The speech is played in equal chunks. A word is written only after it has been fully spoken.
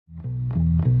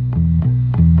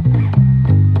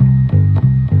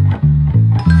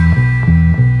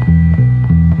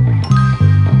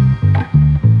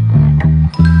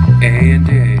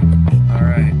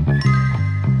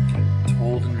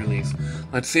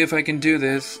Let's see if I can do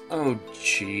this. Oh,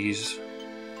 jeez.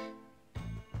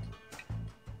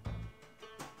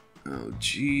 Oh,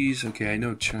 jeez. Okay, I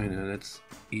know China. That's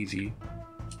easy.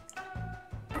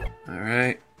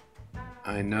 Alright.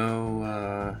 I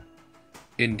know,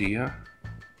 India.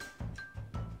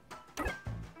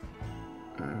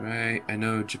 Alright, I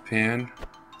know Japan.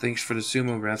 Thanks for the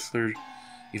sumo wrestler,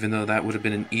 even though that would have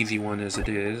been an easy one as it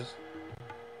is.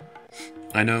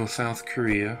 I know South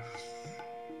Korea.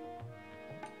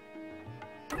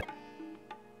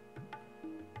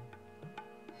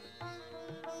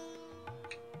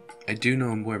 I do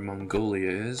know where Mongolia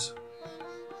is.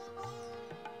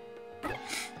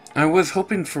 I was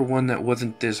hoping for one that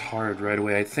wasn't this hard right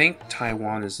away. I think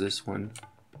Taiwan is this one.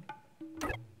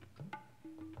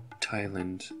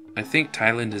 Thailand. I think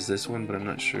Thailand is this one, but I'm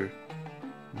not sure.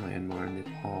 Myanmar,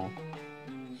 Nepal.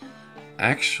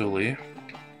 Actually,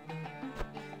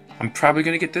 I'm probably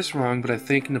going to get this wrong, but I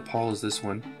think Nepal is this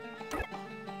one.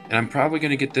 And I'm probably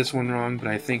going to get this one wrong, but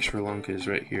I think Sri Lanka is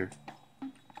right here.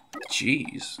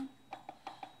 Jeez.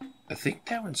 I think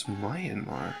that one's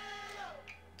Myanmar.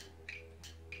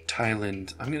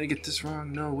 Thailand. I'm gonna get this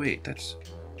wrong. No, wait, that's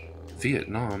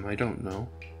Vietnam. I don't know.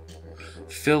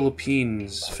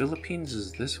 Philippines. Philippines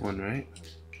is this one, right?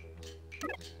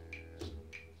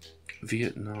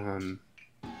 Vietnam.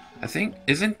 I think,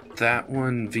 isn't that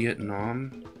one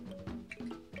Vietnam?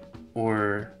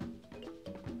 Or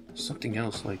something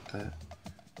else like that.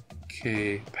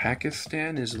 Okay,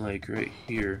 Pakistan is like right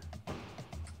here.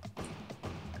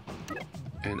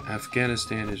 And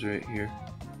Afghanistan is right here.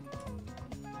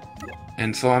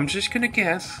 And so I'm just gonna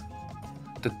guess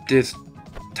that this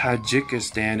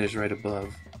Tajikistan is right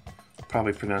above.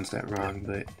 Probably pronounced that wrong,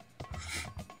 but...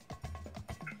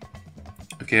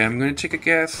 Okay, I'm gonna take a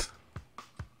guess.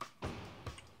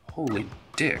 Holy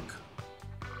dick.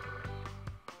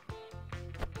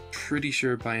 Pretty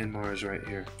sure Myanmar is right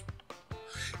here.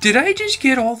 Did I just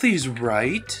get all these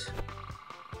right?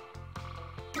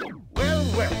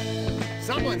 Well,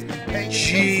 someone's been paying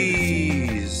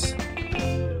Jeez.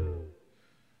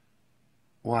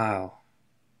 Wow.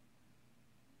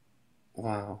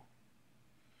 Wow.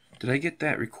 Did I get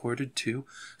that recorded too?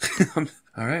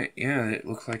 Alright, yeah, it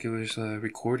looked like it was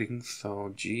recording,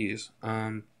 so jeez.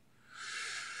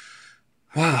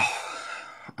 Wow.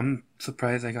 I'm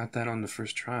surprised I got that on the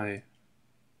first try.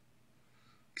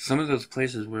 Some of those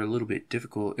places were a little bit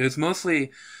difficult. It was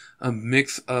mostly a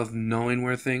mix of knowing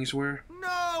where things were.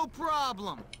 No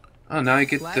problem. Oh, now I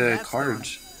get the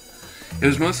cards. It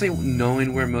was mostly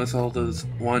knowing where most all those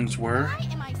ones were.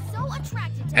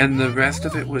 And the rest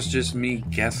of it was just me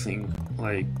guessing.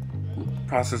 Like,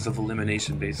 process of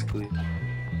elimination, basically.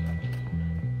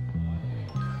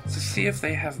 To see if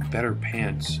they have better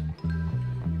pants.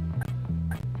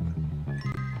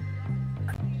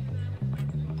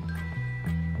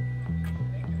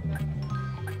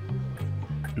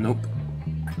 Nope.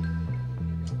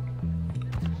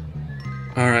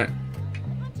 Alright.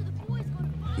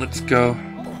 Let's go.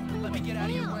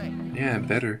 Yeah,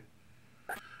 better.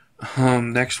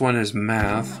 Next one is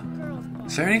math.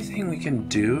 Is there anything we can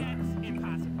do?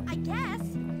 I guess.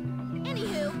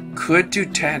 Anywho. Could do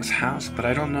Tad's house, but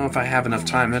I don't know if I have enough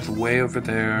time. That's way over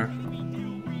there. Oh,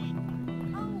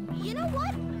 you know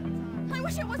what? I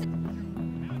wish it wasn't.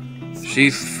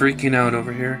 She's freaking out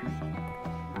over here.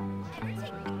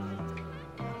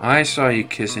 I saw you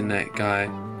kissing that guy.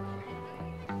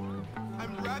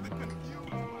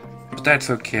 But that's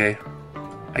okay.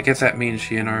 I guess that means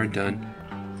she and I are done.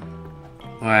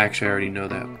 Well, actually, I already know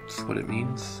that's what it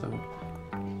means, so...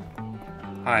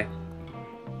 Hi.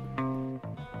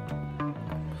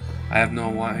 I have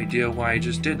no idea why I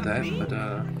just did that, but,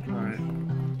 alright.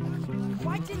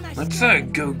 Let's,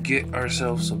 go get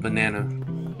ourselves a banana.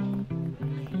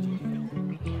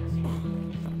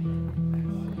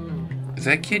 Is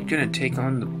that kid gonna take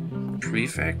on the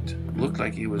prefect? Looked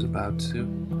like he was about to.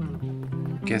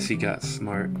 Guess he got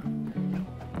smart.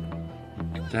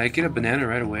 Did I get a banana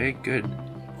right away? Good.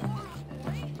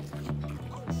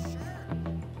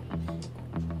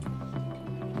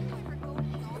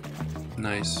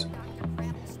 Nice.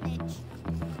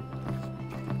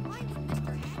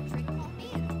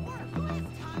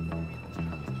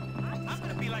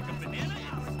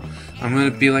 I'm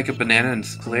gonna be like a banana and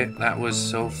split. That was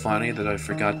so funny that I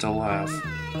forgot to laugh.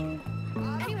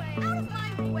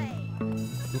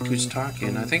 Look who's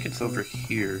talking. I think it's over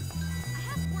here.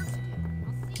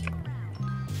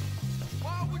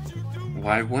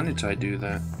 Why wouldn't I do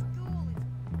that?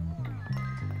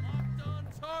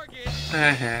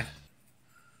 Haha.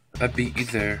 I beat you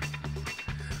there.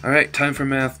 Alright, time for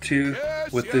math 2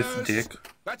 with this dick.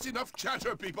 That's enough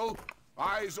chatter, people.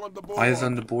 Eyes on the board. Eyes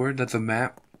on the board. That's a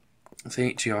map. This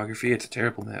ain't geography. It's a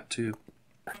terrible map too.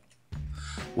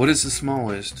 What is the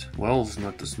smallest? Well's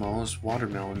not the smallest.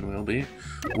 Watermelon will be.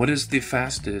 What is the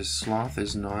fastest? Sloth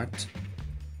is not.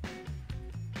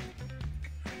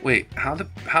 Wait,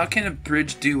 how can a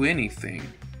bridge do anything?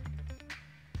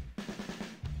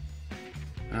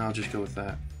 I'll just go with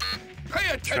that.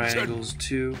 Pay attention. Triangles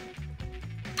 2.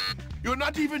 You're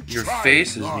not even Your trying,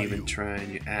 face isn't are even you?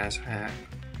 trying, you ass hat.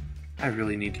 I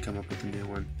really need to come up with a new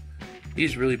one.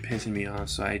 He's really pissing me off,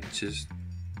 so I just...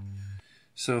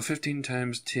 So 15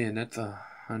 times 10, that's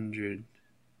 100.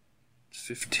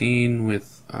 15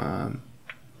 with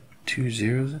 2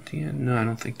 zeros at the end? No, I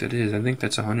don't think that is. I think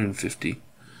that's 150.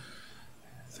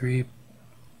 3.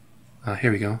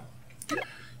 Here we go.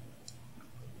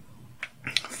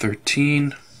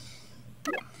 13.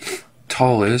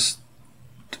 Tallest.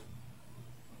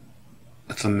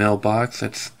 That's a mailbox.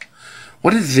 That's...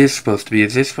 What is this supposed to be?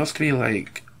 Is this supposed to be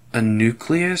like a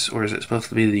nucleus, or is it supposed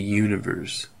to be the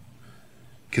universe?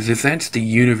 Because if that's the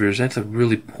universe, that's a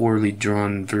really poorly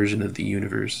drawn version of the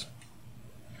universe.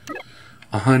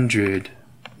 100.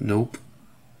 Nope.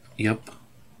 Yep.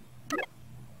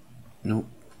 Nope.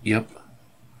 Yep.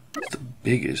 It's the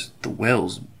biggest. The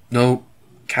well's... Nope.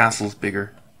 Castle's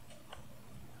bigger.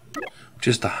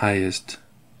 Just the highest.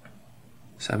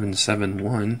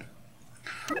 771.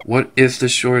 What is the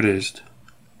shortest?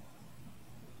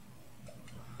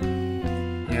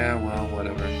 Yeah, well,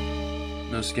 whatever.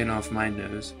 No skin off my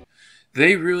nose.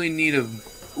 They really need a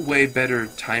way better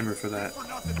timer for that. For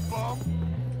nothing, bum.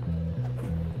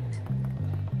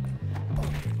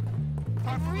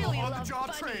 Time for Really on the love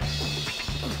job funny. training.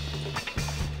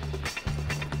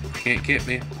 Can't get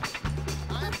me.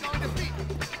 I'm going to beat.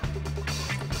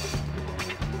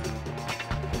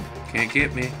 Can't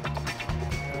get me.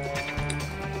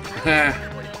 Ha!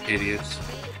 Idiots.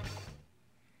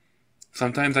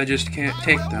 Sometimes I just can't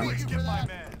take them. Get my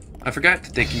man. I forgot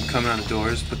that they can come out of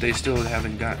doors, but they still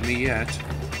haven't got me yet.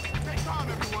 Take on,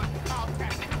 everyone. I'll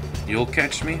catch you. You'll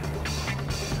catch me?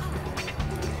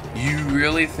 You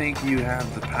really think you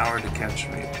have the power to catch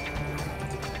me?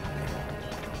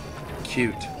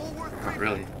 Cute. Not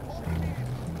really.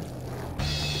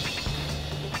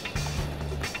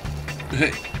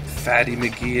 Fatty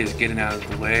McGee is getting out of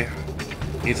the way.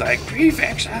 He's like,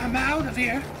 Prefects, I'm out of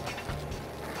here.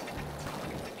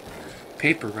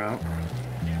 Paper route.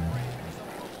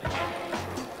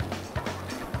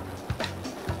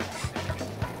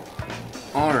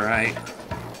 Alright.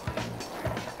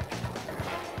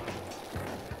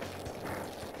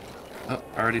 Oh,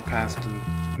 already passed the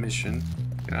mission.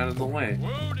 Get out of the way.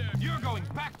 Whoa there, you're going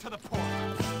back to the port.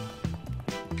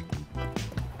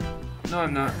 No,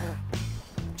 I'm not.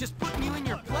 Just putting you in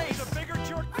your place. A bigger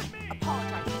jerk than me.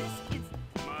 Apologize. This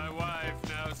is... My wife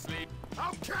now sleep.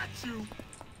 I'll catch you.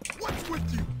 What's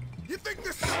with you? You think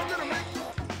this is gonna make you?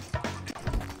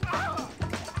 Ah!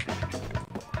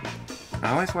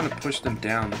 I always want to push them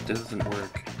down. It doesn't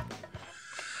work.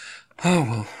 Oh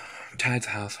well. Tide's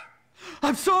house.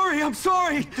 I'm sorry, I'm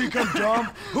sorry. Think I'm dumb?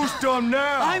 Who's dumb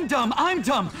now? I'm dumb,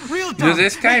 real dumb. Does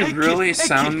this guy Hey, really kid,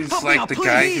 sounds help me like out, the please.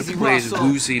 guy who Easy, plays Russell.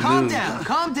 Woozy Calm Lou down,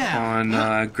 calm down.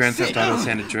 on Grand Theft Auto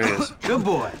San Andreas? Good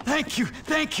boy. Thank you.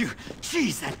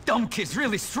 Jeez, that dumb kid's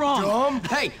really strong. Dumb?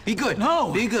 Hey, be good.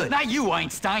 No, be good. Not you,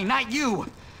 Einstein, not you.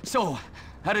 So,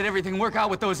 how did everything work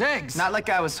out with those eggs? Not like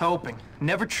I was hoping.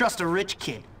 Never trust a rich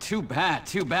kid. Too bad.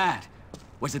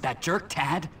 Was it that jerk,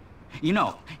 Tad? You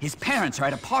know, his parents are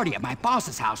at a party at my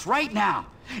boss's house right now.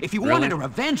 If you wanted a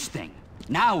revenge thing,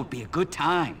 now would be a good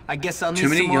time. I guess I'll need Too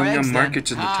many some more Yum eggs Yum then.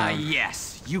 markets in the Ah, town.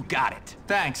 yes, you got it.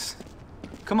 Thanks.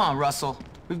 Come on, Russell.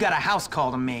 We've got a house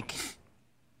call to make.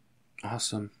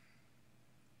 Awesome.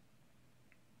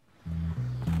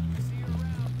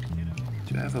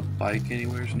 Do I have a bike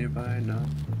anywhere nearby? No.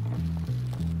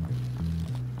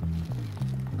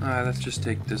 Alright, let's just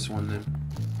take this one then.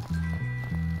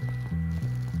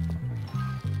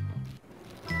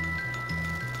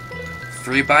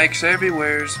 Free bikes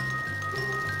everywheres.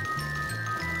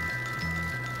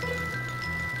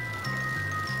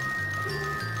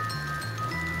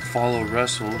 Follow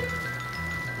Russell,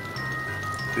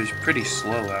 who's pretty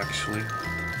slow actually.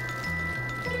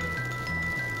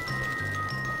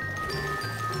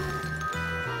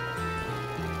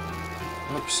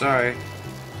 Oops, sorry.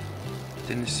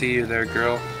 Didn't see you there,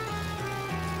 girl.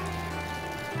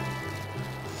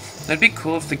 That'd be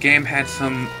cool if the game had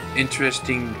some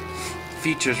interesting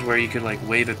features where you could like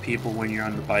wave at people when you're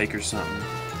on the bike or something.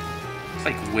 It's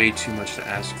like way too much to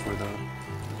ask for though.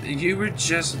 You were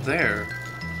just there.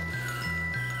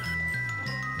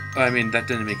 I mean, that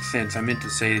didn't make sense. I meant to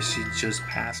say she just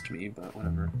passed me, but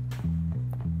whatever.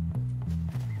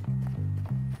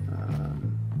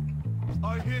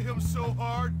 I hit him so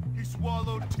hard, he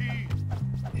swallowed teeth.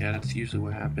 Yeah, that's usually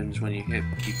what happens when you hit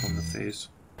people in the face.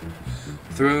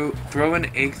 Throw an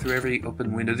egg through every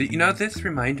open window. You know, this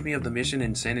reminds me of the mission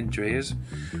in San Andreas,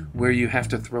 where you have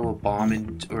to throw a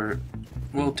bomb or,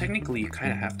 well, technically you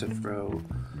kind of have to throw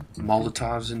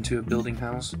Molotovs into a building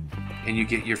house, and you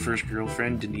get your first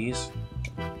girlfriend, Denise.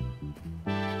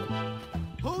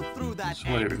 Who threw that That's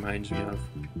what it reminds me of.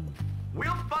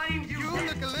 We'll find You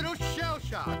look a little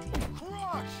shell-shocked.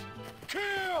 Crush!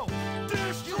 Kill!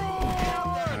 Destroy!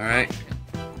 Alright.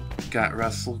 Got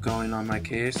Russell going on my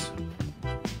case.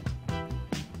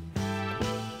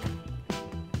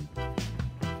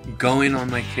 Going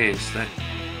on my case. That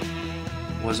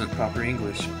wasn't proper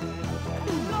English. No!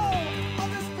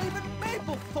 Honest David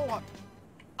Maplethorpe!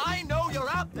 I know you're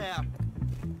out there!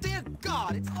 Dear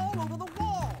God, it's all over the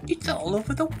wall! It's all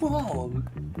over the wall.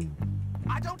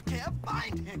 I don't care,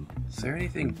 find him! Is there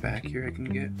anything back here I can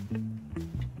get?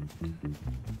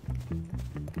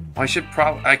 Well,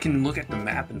 I can look at the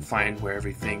map and find where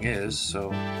everything is,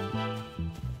 so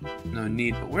no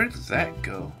need. But where does that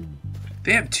go?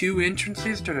 They have 2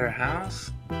 entrances to their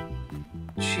house?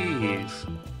 Jeez.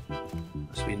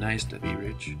 Must be nice to be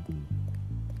rich.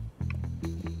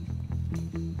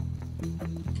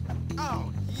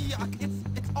 Oh, yuck,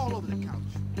 it's all over the couch.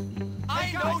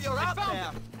 I know you're out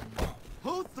there!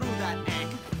 Who threw that egg?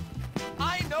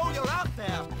 I know you're out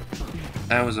there!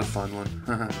 That was a fun one.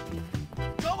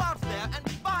 Go out there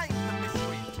and find the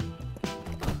miscreant!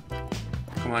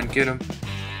 Come on, get him.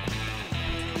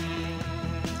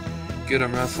 Get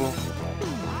him, Russell. Who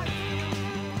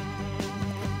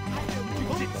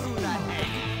threw that egg?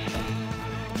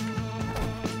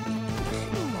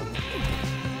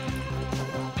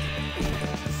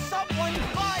 Someone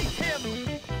find him!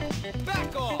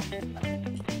 Back off!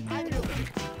 I knew it.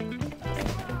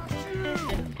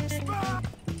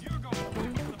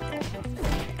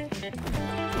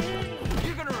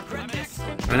 You're gonna regret this.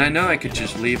 I mean, I know I could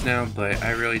just leave now, but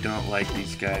I really don't like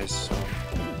these guys, so.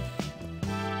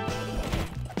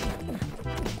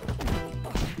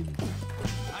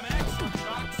 I'm an excellent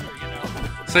boxer, you know.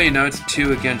 So, you know, it's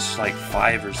 2 against like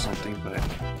 5 or something, but.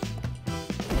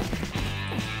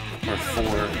 Or 4.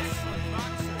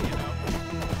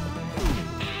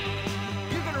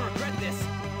 You're gonna regret this.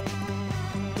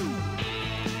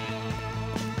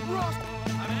 Russ,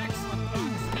 I'm an excellent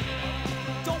boxer.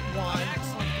 Don't whine. I'm an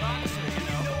excellent boxer, you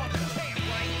know. I'm a champ,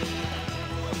 right?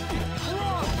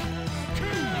 Crush!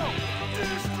 Kill!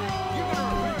 Destroy! You're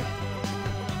gonna regret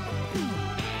it.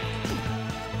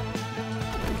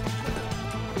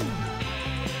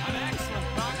 I'm an excellent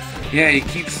boxer. Yeah, you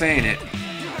keep saying it.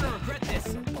 You're gonna regret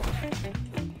this.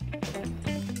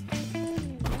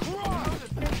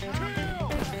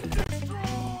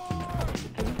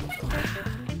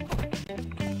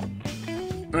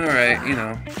 Alright, you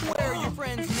know. Where are your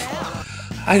friends now?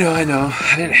 I know.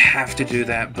 I didn't have to do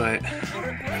that, but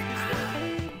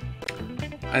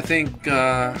I think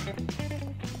our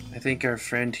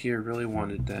friend here really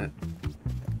wanted that.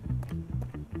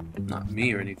 Not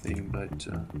me or anything, but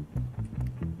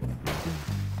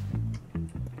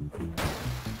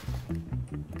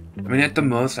I mean, at the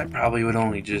most, I probably would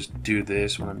only just do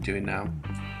this, what I'm doing now.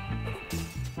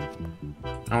 I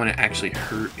don't want to actually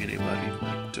hurt anybody,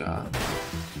 but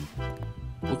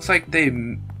looks like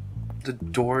the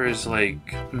door is like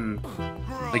you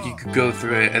could go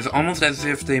through it. It's almost as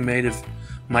if they might have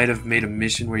made a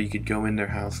mission where you could go in their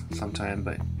house sometime,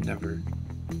 but never.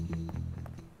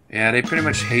 Yeah, they pretty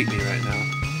much hate me right now.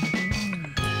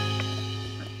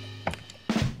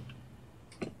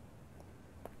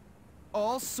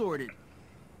 All sorted.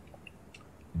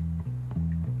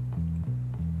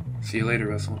 See you later,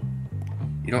 Russell.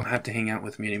 You don't have to hang out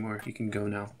with me anymore. You can go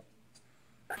now.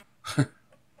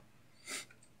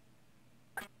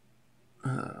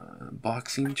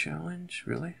 Boxing challenge?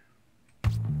 Really?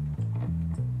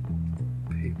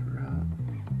 Paper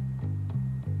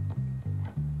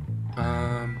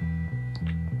out.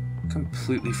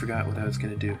 Completely forgot what I was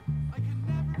gonna do.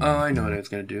 Oh, I know what I was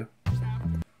gonna do.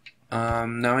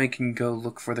 Now I can go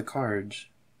look for the cards.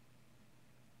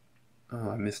 Oh,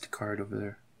 I missed a card over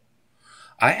there.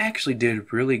 I actually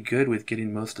did really good with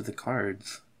getting most of the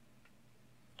cards.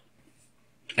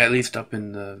 At least up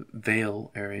in the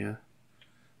Phill area.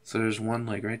 So there's one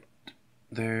like right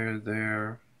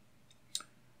there.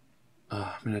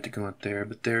 Oh, I'm gonna have to go out there,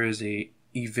 but there is a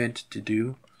event to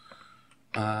do.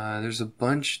 There's a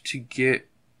bunch to get.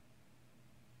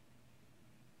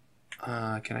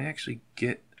 Can I actually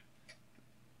get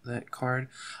that card?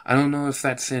 I don't know if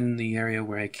that's in the area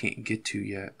where I can't get to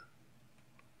yet.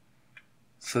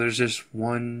 So there's just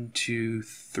 1, 2,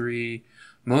 3,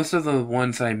 Most of the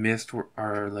ones I missed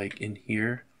are like in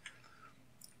here.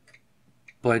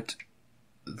 But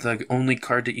the only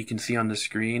card that you can see on the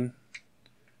screen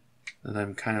that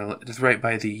I'm kind of just right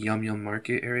by the Yum Yum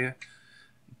Market area,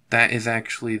 that is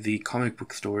actually the comic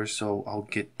book store, so I'll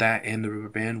get that and the rubber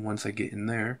band once I get in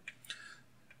there.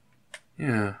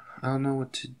 Yeah, I don't know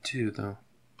what to do though.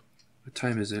 What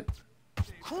time is it?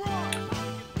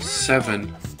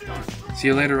 7. See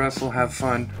you later, Russell. Have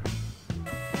fun.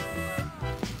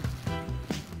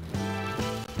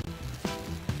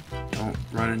 Don't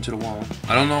run into the wall.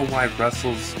 I don't know why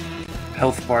Russell's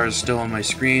health bar is still on my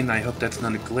screen. I hope that's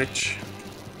not a glitch.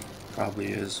 Probably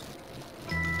is.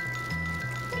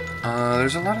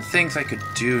 There's a lot of things I could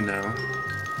do now.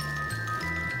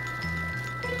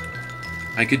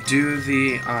 I could do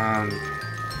the,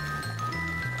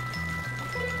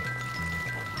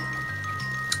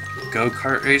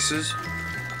 go-kart races.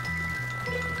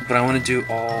 But I want to do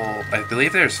all, I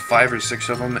believe there's 5 or 6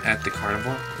 of them at the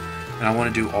carnival. And I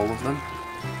want to do all of them.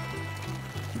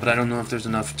 But I don't know if there's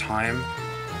enough time.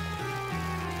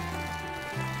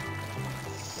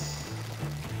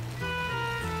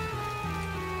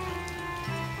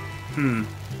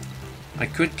 I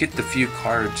could get the few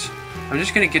cards. I'm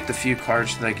just gonna get the few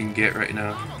cards that I can get right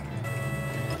now.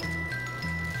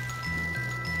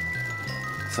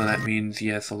 So that means,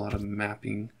 yes, a lot of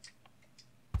mapping.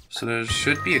 So there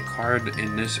should be a card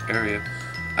in this area.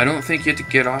 I don't think you have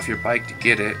to get off your bike to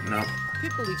get it. No.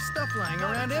 People leave stuff lying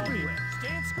around everywhere.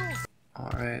 Stay in school.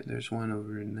 Alright, there's one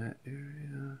over in that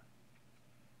area.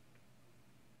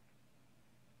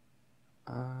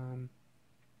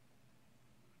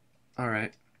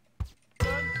 Alright.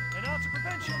 An ounce of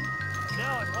prevention.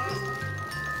 Now at last.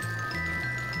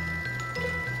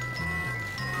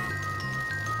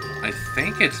 I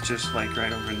think it's just like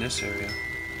right over in this area.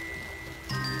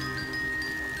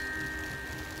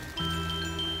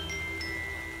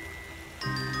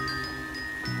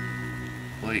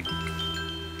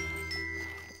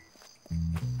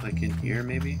 Like in here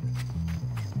maybe?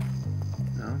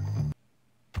 No?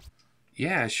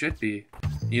 Yeah, it should be.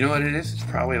 You know what it is? It's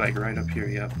probably like right up here,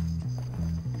 yep.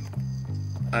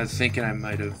 I was thinking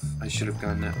I should have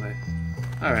gone that way.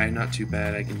 Alright, not too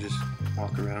bad. I can just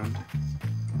walk around.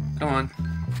 Come on.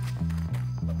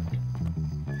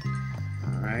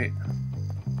 Alright.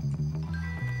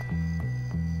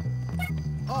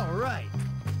 Alright.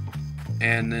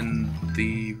 And then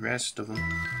the rest of them.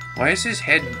 Why is his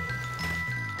head...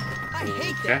 I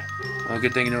hate Okay. that. Well,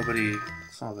 good thing nobody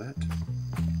saw that.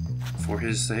 For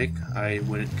his sake, I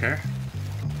wouldn't care.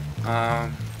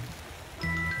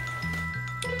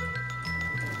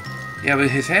 Yeah, but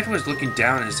his head was looking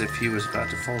down as if he was about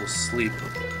to fall asleep.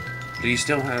 But he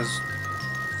still has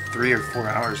 3 or 4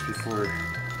 hours before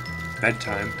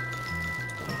bedtime.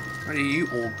 What are you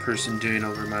old person doing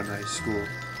over by my school?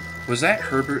 Was that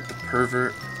Herbert the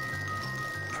pervert?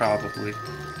 Probably.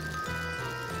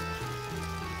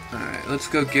 Alright, let's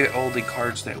go get all the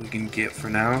cards that we can get for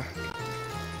now.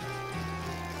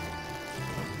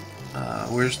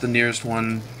 Where's the nearest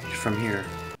one from here?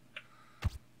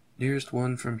 Nearest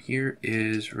one from here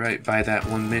is right by that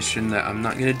one mission that I'm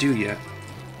not gonna do yet.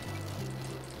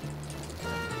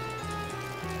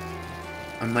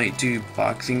 I might do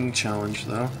boxing challenge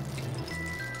though.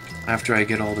 After I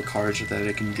get all the cards that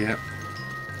I can get.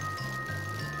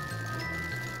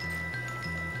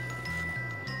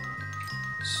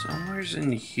 Somewhere's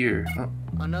in here. Oh,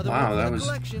 Another wow, one for that the was...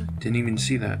 collection. Didn't even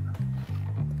see that.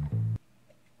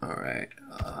 Alright.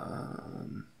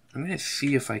 I'm gonna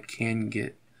see if I can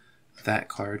get that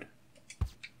card.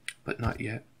 But not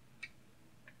yet.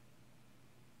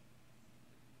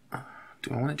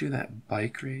 Do I want to do that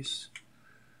bike race?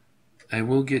 I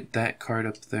will get that card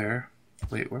up there.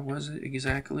 Wait, where was it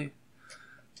exactly?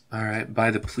 Alright,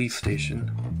 by the police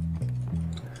station.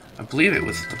 I believe it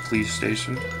was the police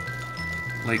station.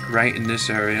 Like right in this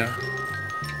area.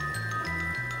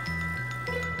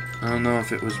 I don't know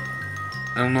if it was...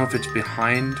 I don't know if it's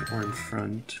behind or in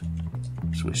front.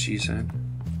 That's what she said.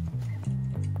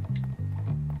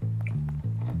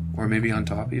 Or maybe on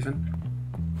top even.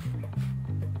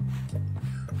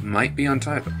 Might be on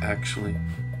top actually.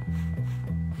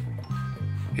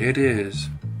 It is.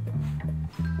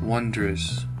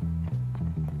 Wondrous.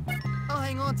 I'll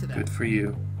hang on to that. Good for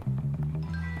you.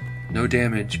 No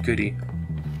damage, goody.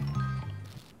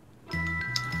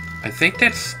 I think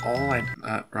that's all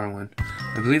I... wrong one.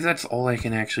 I believe that's all I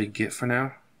can actually get for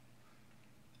now.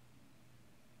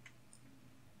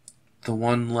 The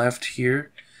one left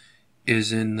here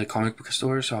is in the comic book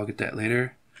store, so I'll get that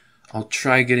later. I'll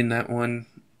try getting that one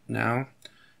now.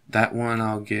 That one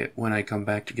I'll get when I come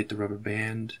back to get the rubber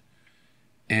band.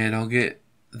 And I'll get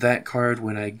that card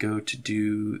when I go to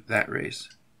do that race.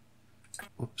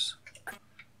 Whoops.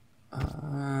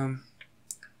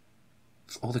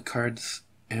 It's all the cards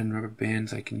and rubber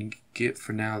bands I can get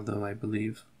for now, though, I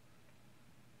believe.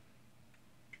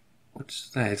 What's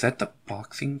that? Is that the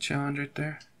boxing challenge right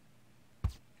there?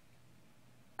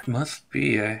 Must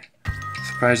be. I'm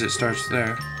surprised it starts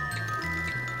there.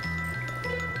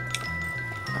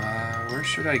 Where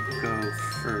should I go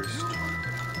first?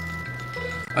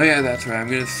 Oh yeah, that's right. I'm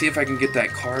gonna see if I can get that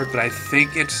card, but I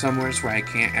think it's somewhere where I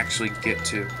can't actually get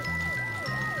to.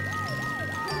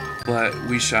 But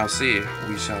we shall see.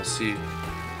 We shall see.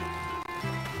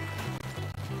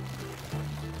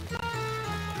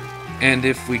 And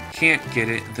if we can't get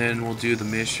it, then we'll do the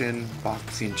mission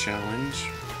boxing challenge.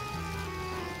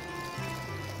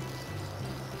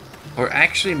 Or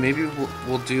actually, maybe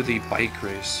we'll do the bike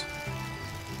race.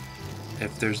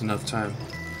 If there's enough time.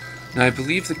 Now, I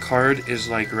believe the card is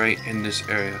like right in this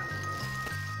area.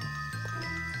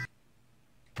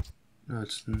 No,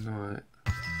 it's not.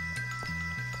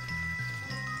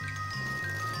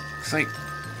 It's like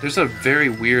there's a very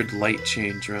weird light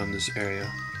change around this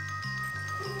area.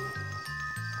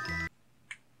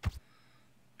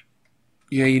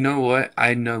 Yeah, you know what?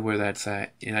 I know where that's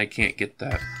at, and I can't get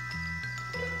that.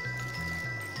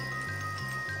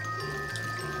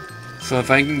 So if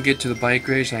I can get to the bike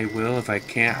race, I will. If I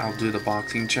can't, I'll do the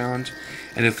boxing challenge.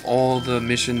 And if all the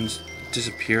missions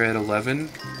disappear at 11,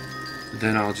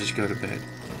 then I'll just go to bed.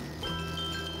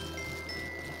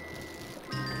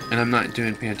 And I'm not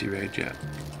doing Panty Raid yet.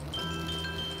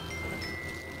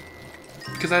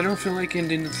 Because I don't feel like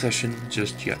ending the session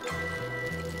just yet.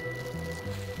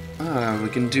 We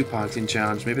can do boxing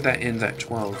challenge. Maybe that ends at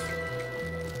 12.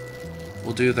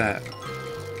 We'll do that.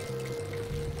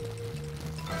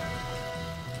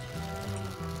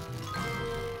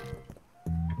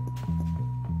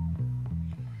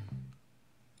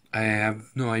 I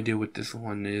have no idea what this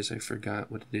one is. I forgot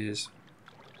what it is.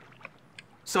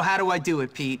 So how do I do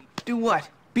it, Pete? Do what?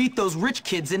 Beat those rich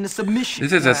kids into submission.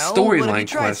 This is a What have storyline you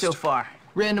tried quest. so far?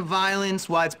 Random violence,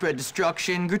 widespread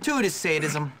destruction, gratuitous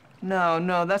sadism.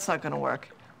 No, that's not gonna work.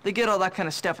 They get all that kind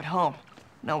of stuff at home.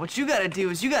 No, what you gotta do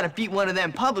is you gotta beat one of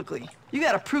them publicly. You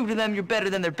gotta prove to them you're better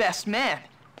than their best man.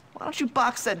 Why don't you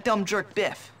box that dumb jerk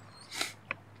Biff?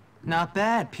 Not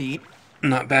bad, Pete.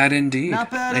 Not bad indeed. Not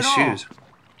bad nice at all. shoes.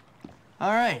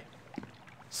 All right.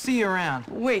 See you around.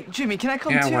 Wait, Jimmy, can I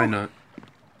come Yeah, too? why not?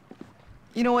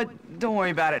 You know what? Don't worry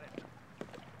about it.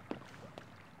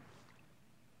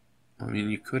 I mean,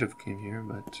 you could have came here,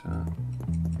 but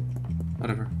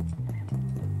whatever.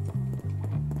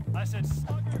 I said,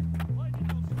 slugger.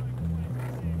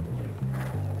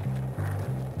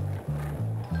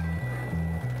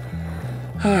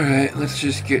 Alright, let's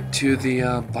just get to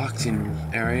the boxing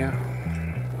area.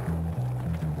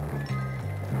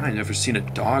 I never seen a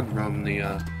dog roam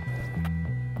the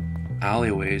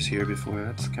alleyways here before.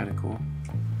 That's kind of cool.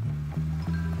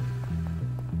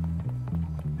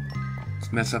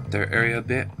 Let's mess up their area a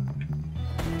bit.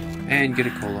 And get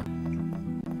a cola.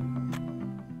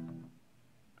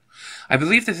 I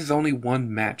believe this is only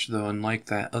one match, though, unlike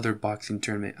that other boxing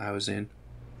tournament I was in.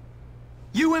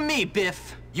 You and me,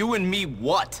 Biff. You and me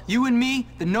what? You and me,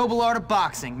 the noble art of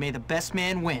boxing. May the best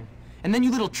man win. And then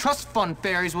you little trust fund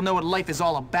fairies will know what life is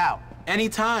all about.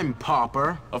 Anytime,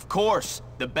 pauper. Of course.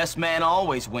 The best man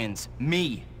always wins.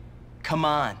 Me. Come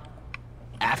on.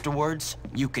 Afterwards,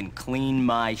 you can clean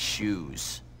my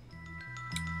shoes.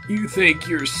 You think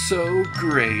you're so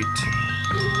great.